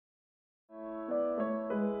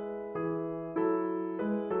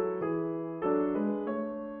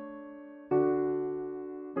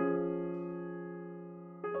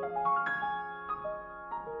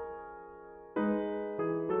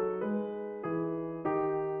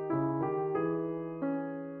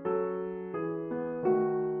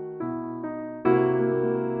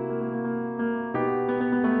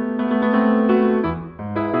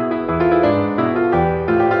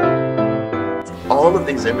of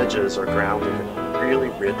these images are grounded in really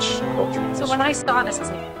rich cultural. So when I saw this, I was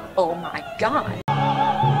like, oh my God.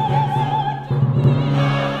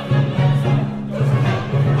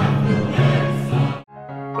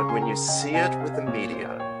 But when you see it with the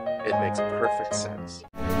media, it makes perfect sense.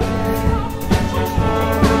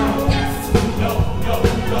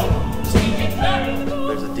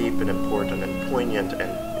 There's a deep and important and poignant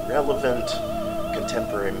and relevant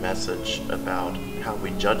contemporary message about how we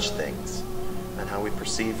judge things and how we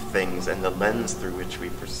perceive things and the lens through which we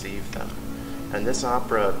perceive them. And this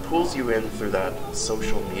opera pulls you in through that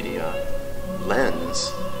social media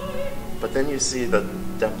lens, but then you see the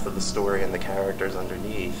depth of the story and the characters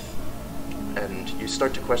underneath, and you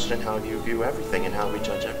start to question how you view everything and how we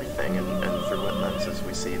judge everything and through what lenses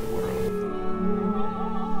we see the world.